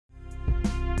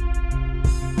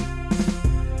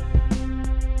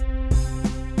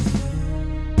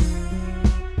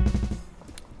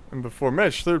for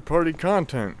mesh third-party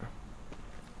content.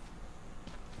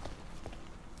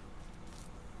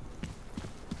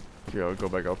 Okay, I'll go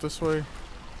back out this way.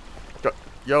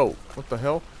 Yo, what the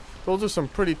hell? Those are some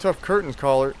pretty tough curtains,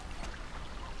 caller.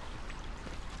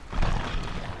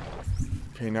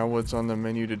 Okay, now what's on the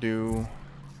menu to do?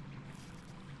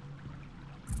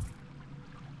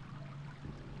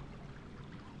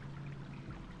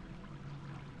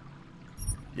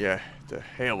 Yeah, to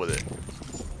hell with it.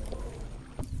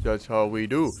 That's how we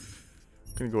do.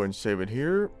 Gonna go ahead and save it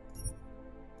here.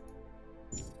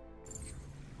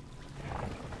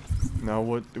 Now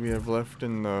what do we have left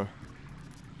in the...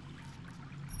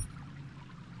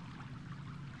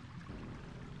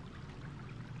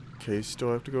 Okay,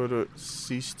 still have to go to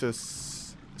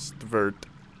Stvert.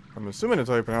 I'm assuming that's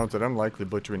how you pronounce it. I'm likely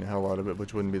butchering the hell out of it,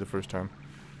 which wouldn't be the first time.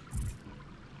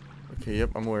 Okay,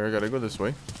 yep, I'm aware. I gotta go this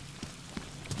way.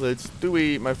 Let's do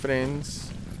it, my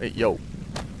friends. Hey, yo.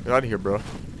 Get out of here, bro.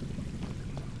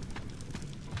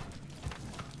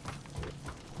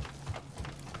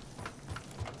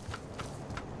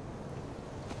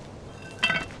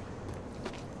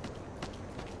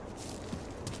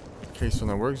 Okay, so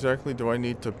now where exactly do I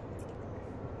need to...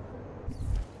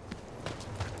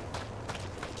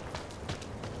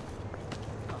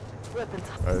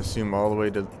 I assume all the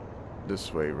way to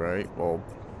this way, right? Well...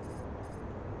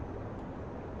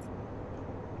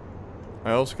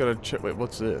 I also gotta check... Wait,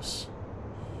 what's this?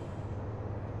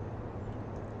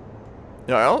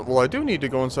 Yeah, well, I do need to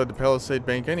go inside the Palisade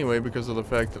Bank anyway because of the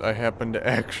fact that I happen to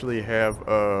actually have,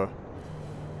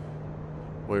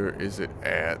 where is it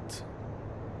at?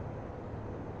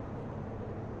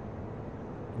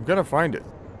 I'm gonna find it.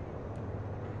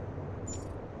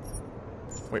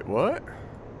 Wait, what?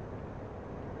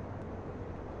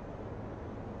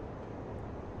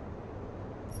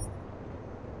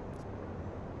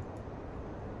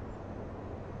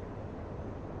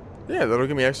 Yeah, that'll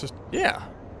give me access. Yeah.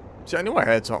 See, I knew I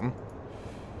had something.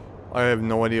 I have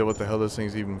no idea what the hell this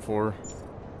thing's even for.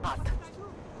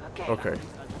 Okay.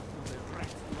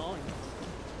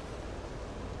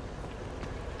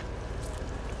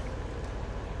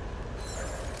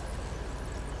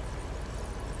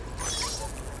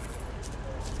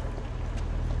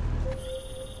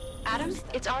 Adam,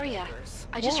 it's Arya.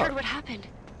 I just heard what happened.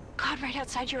 God, right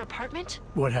outside your apartment?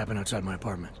 What happened outside my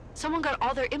apartment? Someone got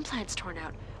all their implants torn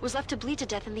out. Was left to bleed to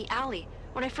death in the alley.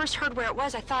 When I first heard where it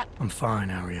was, I thought... I'm fine,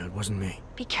 Arya. It wasn't me.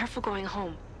 Be careful going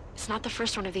home. It's not the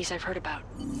first one of these I've heard about.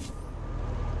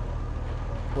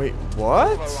 Wait,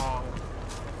 what?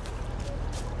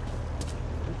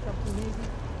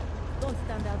 Don't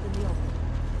stand out in the open.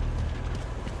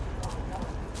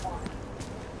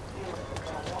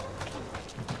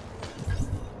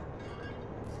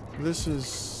 This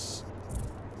is...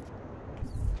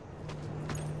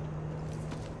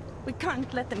 We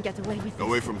can't let them get away with it.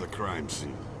 Away from the crime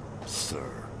scene, sir.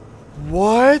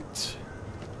 What?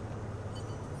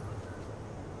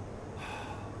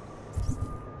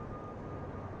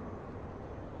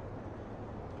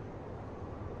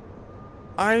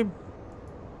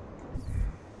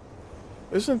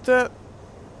 Isn't that...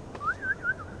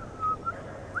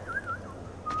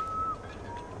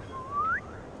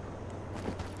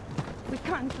 We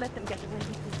can't let them get away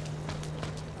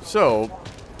with it. So...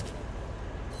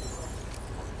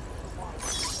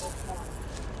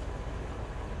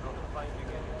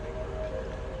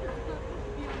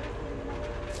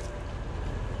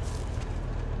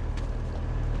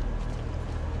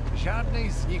 Žádnej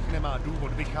z nich nemá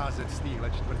důvod vycházet z téhle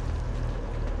čtvrti.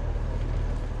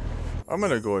 I'm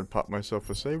gonna go and pop myself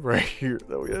a save right here.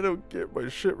 That way I don't get my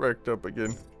shit wrecked up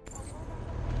again.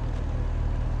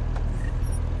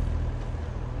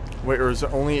 Wait, or is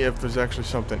it only if there's actually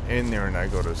something in there and I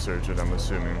go to search it, I'm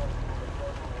assuming?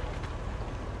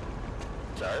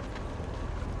 Sorry?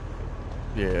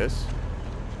 Yes.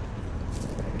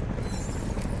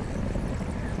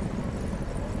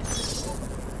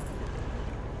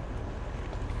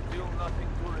 Still nothing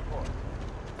to report.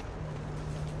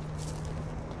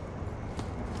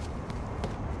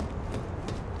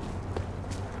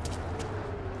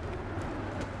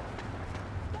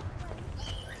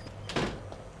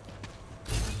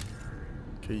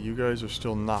 Okay, you guys are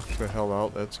still knocked the hell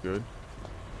out. That's good.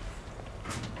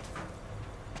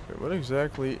 Okay, what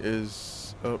exactly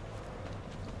is up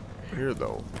here,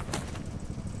 though?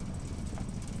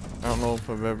 I don't know if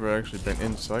I've ever actually been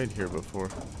inside here before.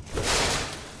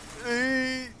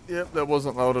 Yep, that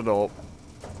wasn't loud at all.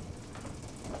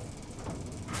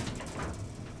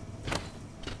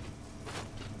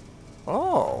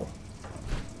 Oh.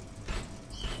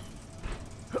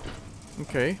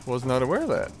 Okay, was not aware of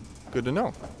that. Good to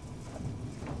know.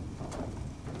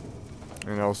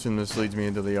 I'll assume this leads me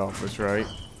into the office, right?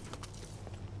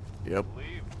 Yep.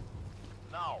 Leave.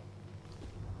 Now.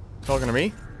 Talking to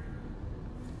me?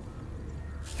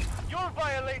 You're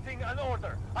violating an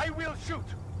order. I will shoot.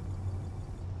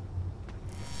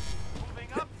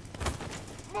 Moving up.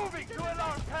 Moving to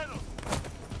alarm panel.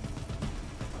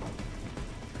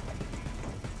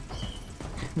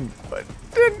 But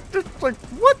then, it's like,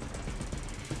 what?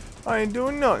 I ain't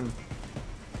doing nothing.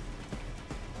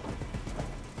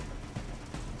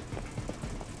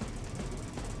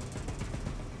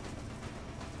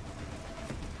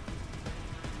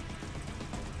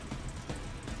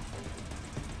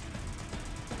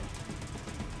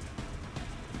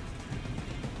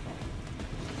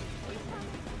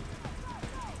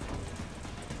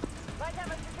 Might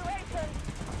have a situation.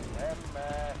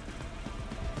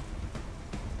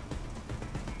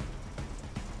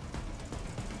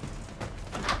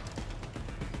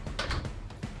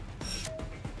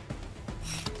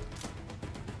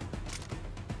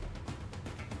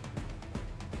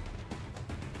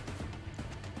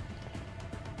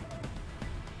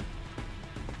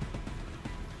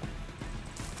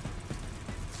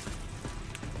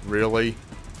 Really?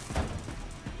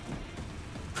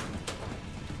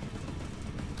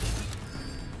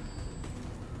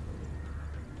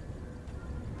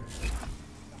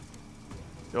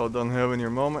 Y'all done having your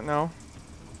moment now?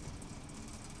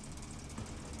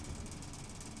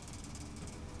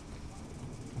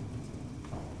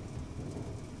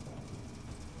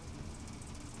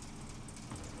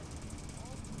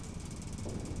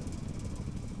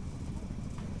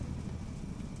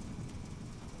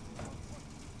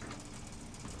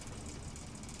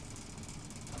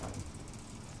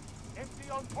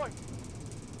 Empty on point.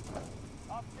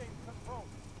 Update control.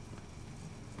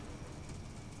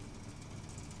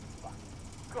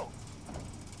 Go.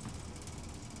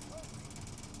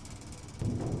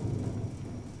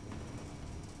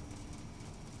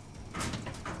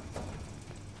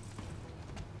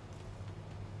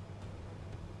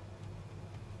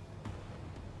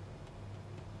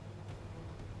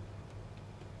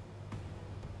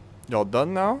 Y'all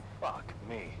done now? Fuck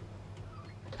me.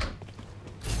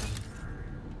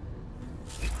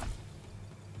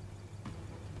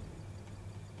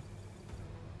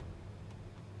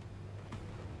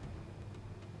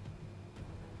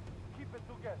 Keep it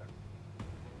together.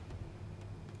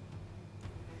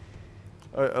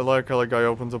 I like how the guy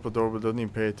opens up a door but doesn't even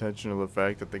pay attention to the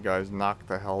fact that the guy's knocked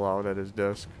the hell out at his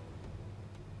desk.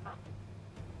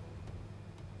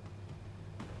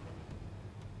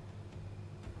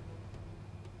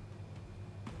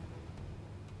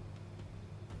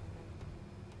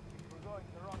 We're going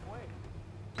the wrong way.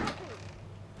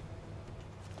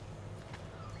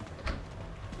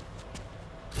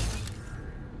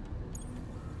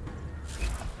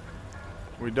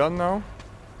 We done now?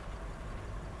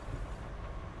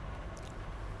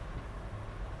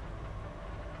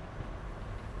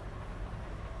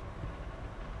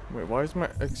 Wait, why is my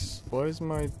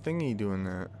thingy doing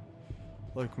that?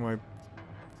 Like I'm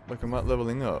not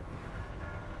leveling up.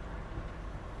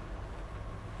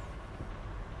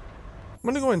 I'm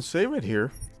gonna go ahead and save it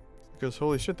here. Because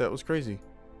holy shit, that was crazy.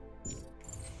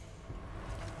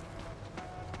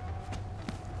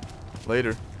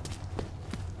 Later.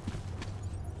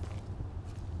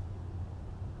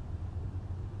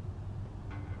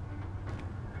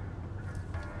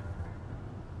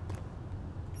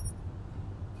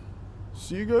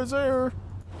 See you guys there.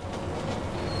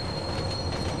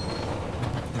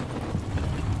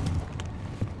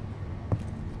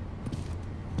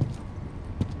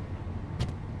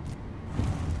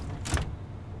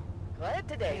 Glad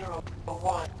today.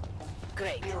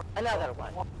 Great. Another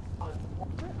one.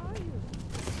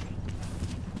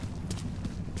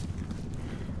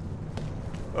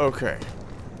 Okay.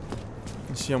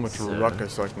 Let's see how much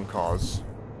ruckus I can cause.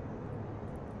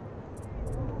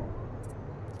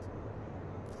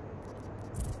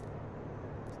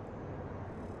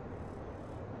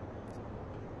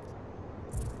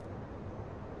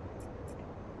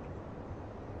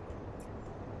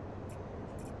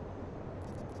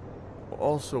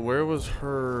 Also, where was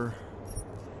her...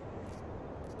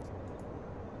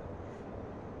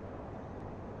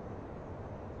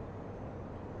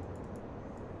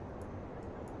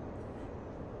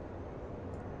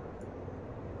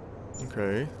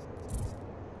 Okay.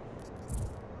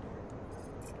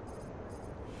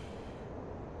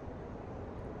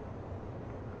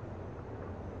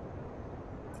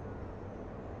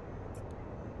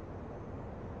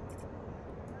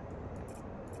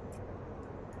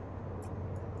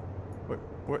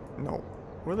 What? No.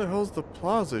 Where the hell's the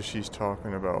plaza she's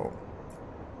talking about?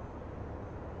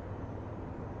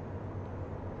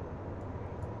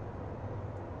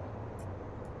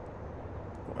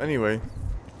 Anyway.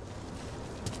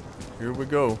 Here we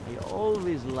go. I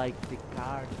always liked the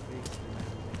card face.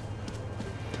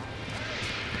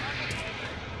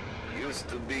 Used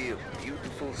to be a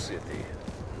beautiful city.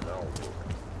 Now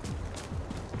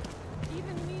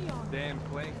Even me on Damn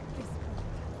Quake.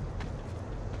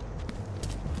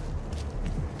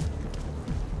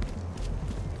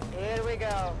 Here we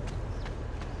go.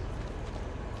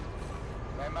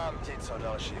 My mom did so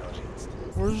další hoříct.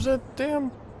 Where's that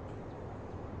damn...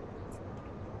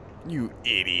 You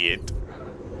idiot.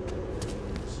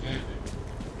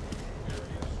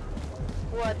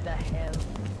 What the hell?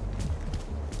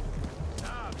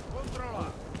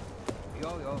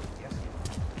 Yo, yes.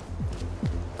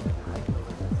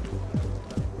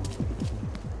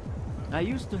 I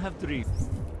used to have dreams.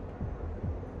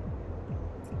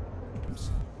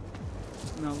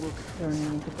 Now look.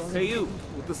 Hey you,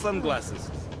 with the sunglasses.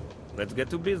 Let's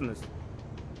get to business.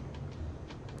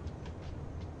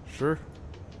 Sure.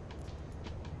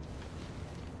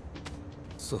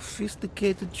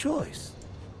 Sophisticated choice.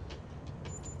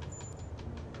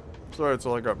 Sorry, that's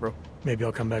all I got, bro. Maybe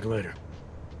I'll come back later.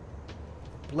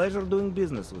 Pleasure doing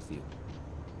business with you.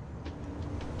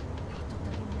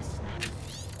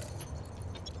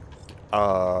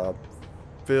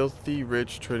 Filthy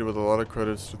rich, traded with a lot of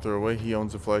credits to throw away. He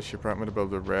owns a flashy apartment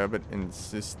above the Rabbit and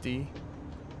Sisty.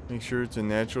 Make sure it's a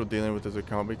natural dealing with his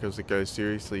account because the guy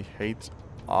seriously hates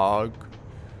Og.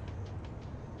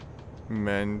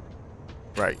 Men.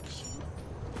 Right.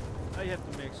 I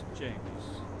have to make some changes.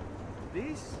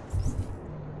 This?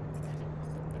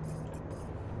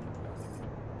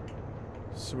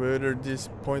 Sweater this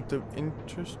point of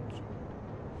interest.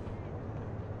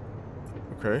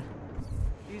 Okay.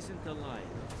 Isn't a lie.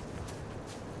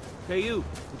 Hey you,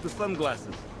 with the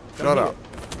sunglasses. Shut up.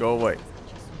 Go away.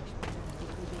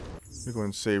 You're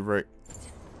going to save right.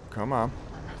 Come on.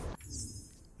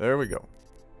 There we go.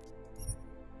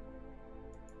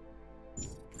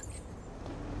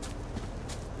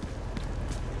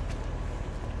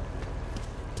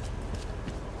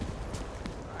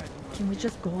 Can we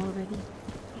just go already?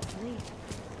 It's late. You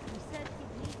said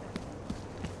he'd leave us.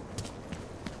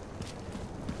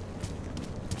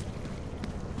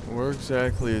 Where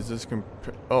exactly is this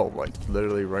oh, like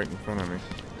literally right in front of me.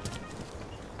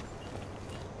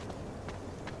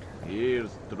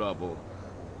 Here's trouble.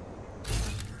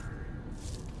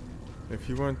 If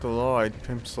you weren't the law, I'd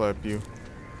pimp slap you.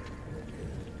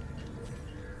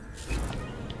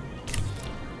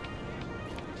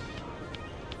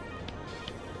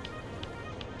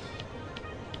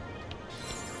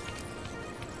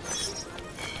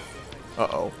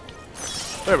 Uh-oh.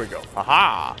 There we go.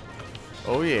 Aha!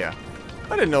 Oh yeah.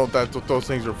 I didn't know that's what those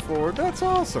things are for. That's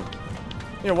awesome.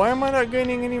 Yeah, why am I not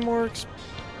gaining any more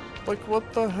like,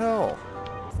 what the hell?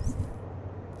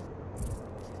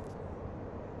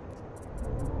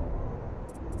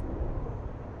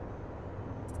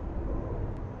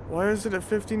 Why is it at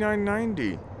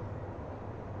 59.90?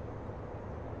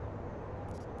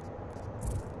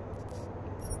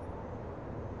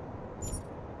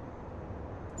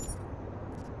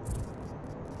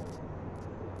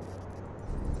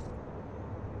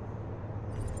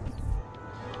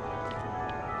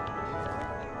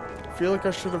 I feel like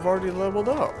I should have already leveled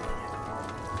up.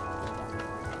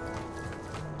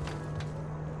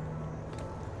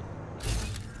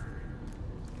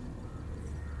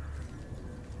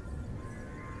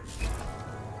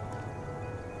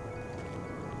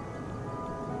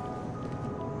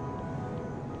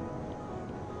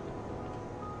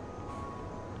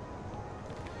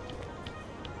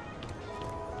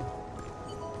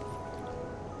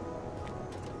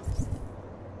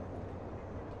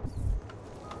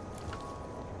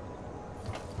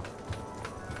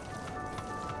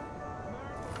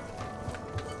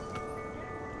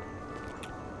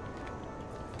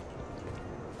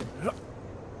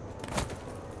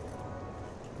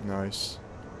 Nice.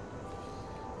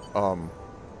 How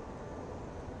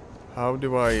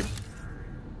do I...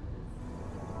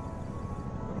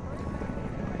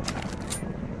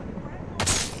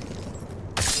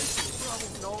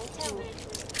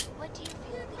 What do you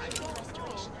feel the Human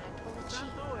Restoration Act will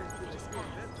achieve if it is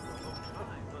passed?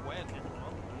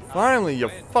 Finally, you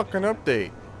fucking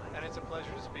update. And it's a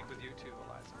pleasure to speak with you too,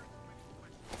 Eliza.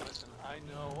 Listen, I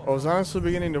know... I was honestly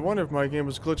beginning to wonder if my game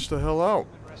was glitched the hell out.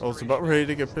 I was about ready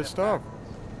to get pissed off.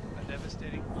 A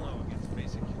devastating blow against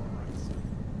basic human rights.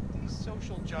 These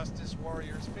social justice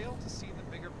warriors fail to see the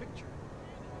bigger picture.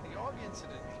 The Og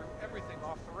incident threw everything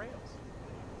off the rails.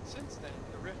 Since then,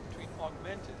 the rift between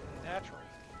augmented and natural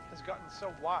has gotten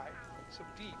so wide, so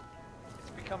deep, it's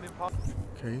become impossible.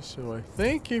 Okay, so I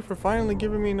thank you for finally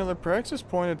giving me another praxis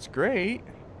point. It's great.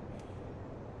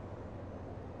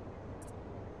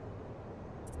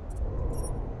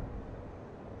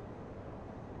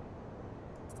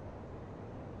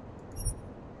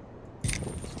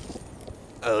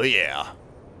 Oh yeah.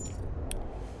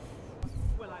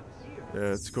 Yeah,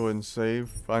 let's go ahead and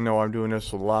save. I know I'm doing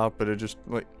this a lot, but it just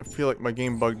like I feel like my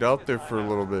game bugged out there for a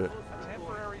little bit. A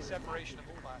temporary separation of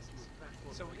the classes,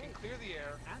 so we can clear the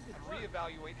air and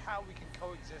reevaluate how we can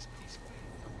coexist peacefully.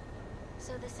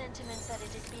 So the sentiment that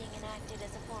it is being enacted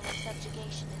as a form of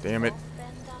subjugation is Damn it. false,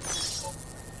 then,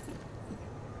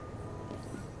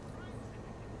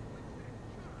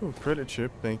 Doctor? Oh, credit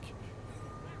chip, thank you.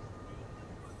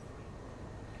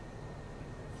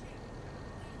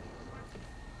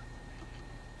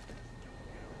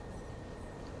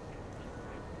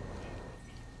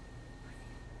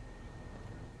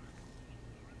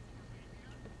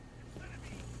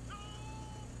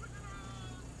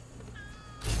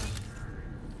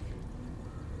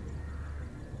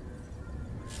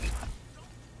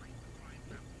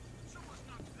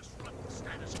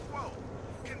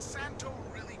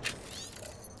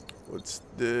 What's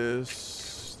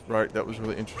this? Right, that was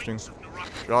really interesting.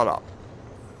 Shut up.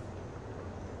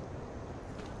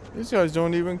 These guys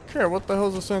don't even care. What the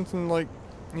hell's the sense in, like,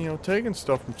 you know, taking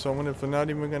stuff from someone if they're not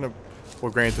even gonna...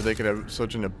 Well, granted, they could have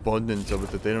such an abundance of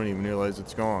it that they don't even realize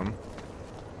it's gone.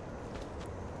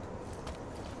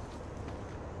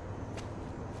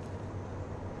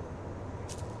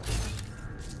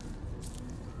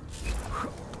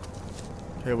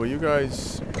 Okay, well, you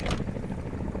guys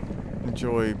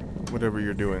enjoy whatever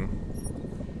you're doing.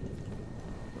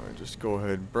 Alright, just go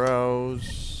ahead,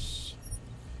 browse,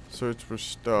 search for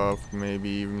stuff, maybe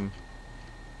even,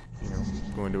 you know,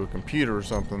 go into a computer or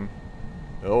something.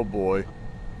 Oh boy.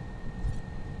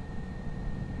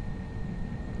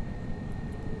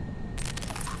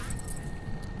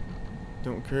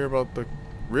 Don't care about the...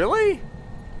 Really?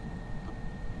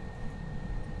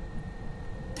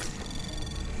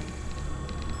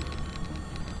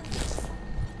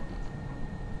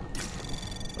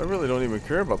 I really don't even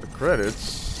care about the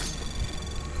credits.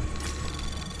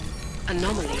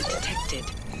 Anomaly detected.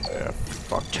 Yeah,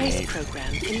 fuck Trace me.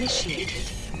 program initiated.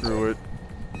 Screw it.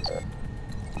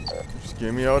 Just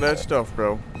give me all that stuff,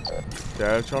 bro.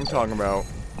 That's what I'm talking about.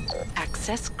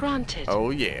 Access granted.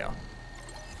 Oh, yeah.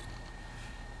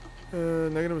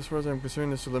 Negative as far as I'm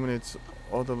concerned, this eliminates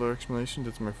all the other explanations.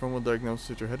 It's my formal diagnosis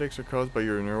that your headaches are caused by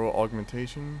your neural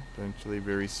augmentation. Potentially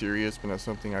very serious, but not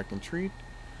something I can treat.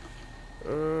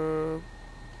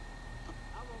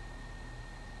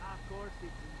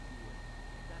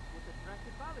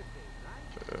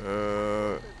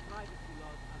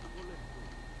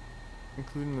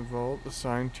 Including the vault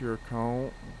assigned to your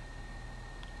account.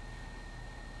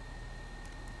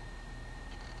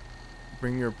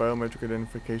 Bring your biometric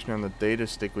identification on the data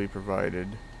stick we provided.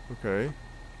 Okay.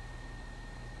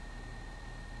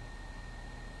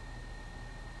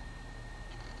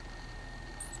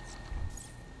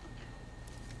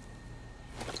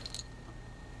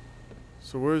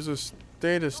 So where's this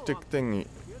data stick thingy?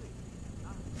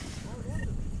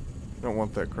 Don't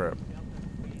want that crap.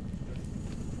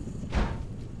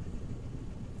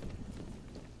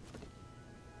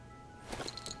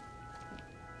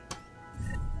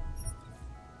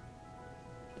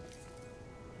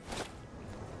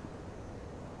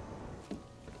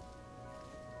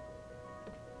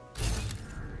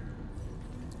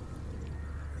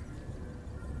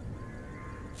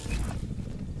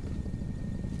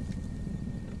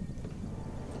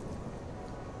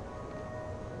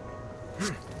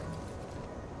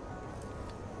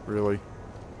 Really?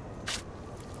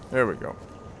 There we go.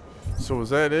 So was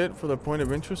that it for the point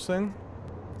of interest thing?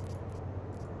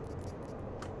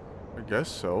 I guess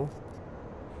so.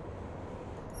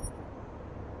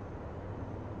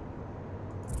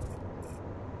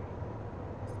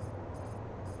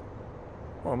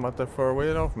 Oh, I'm not that far away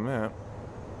at all from that.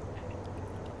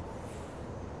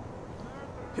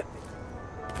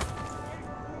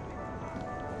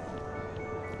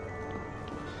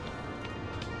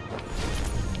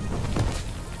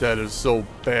 That is so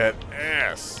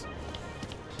badass.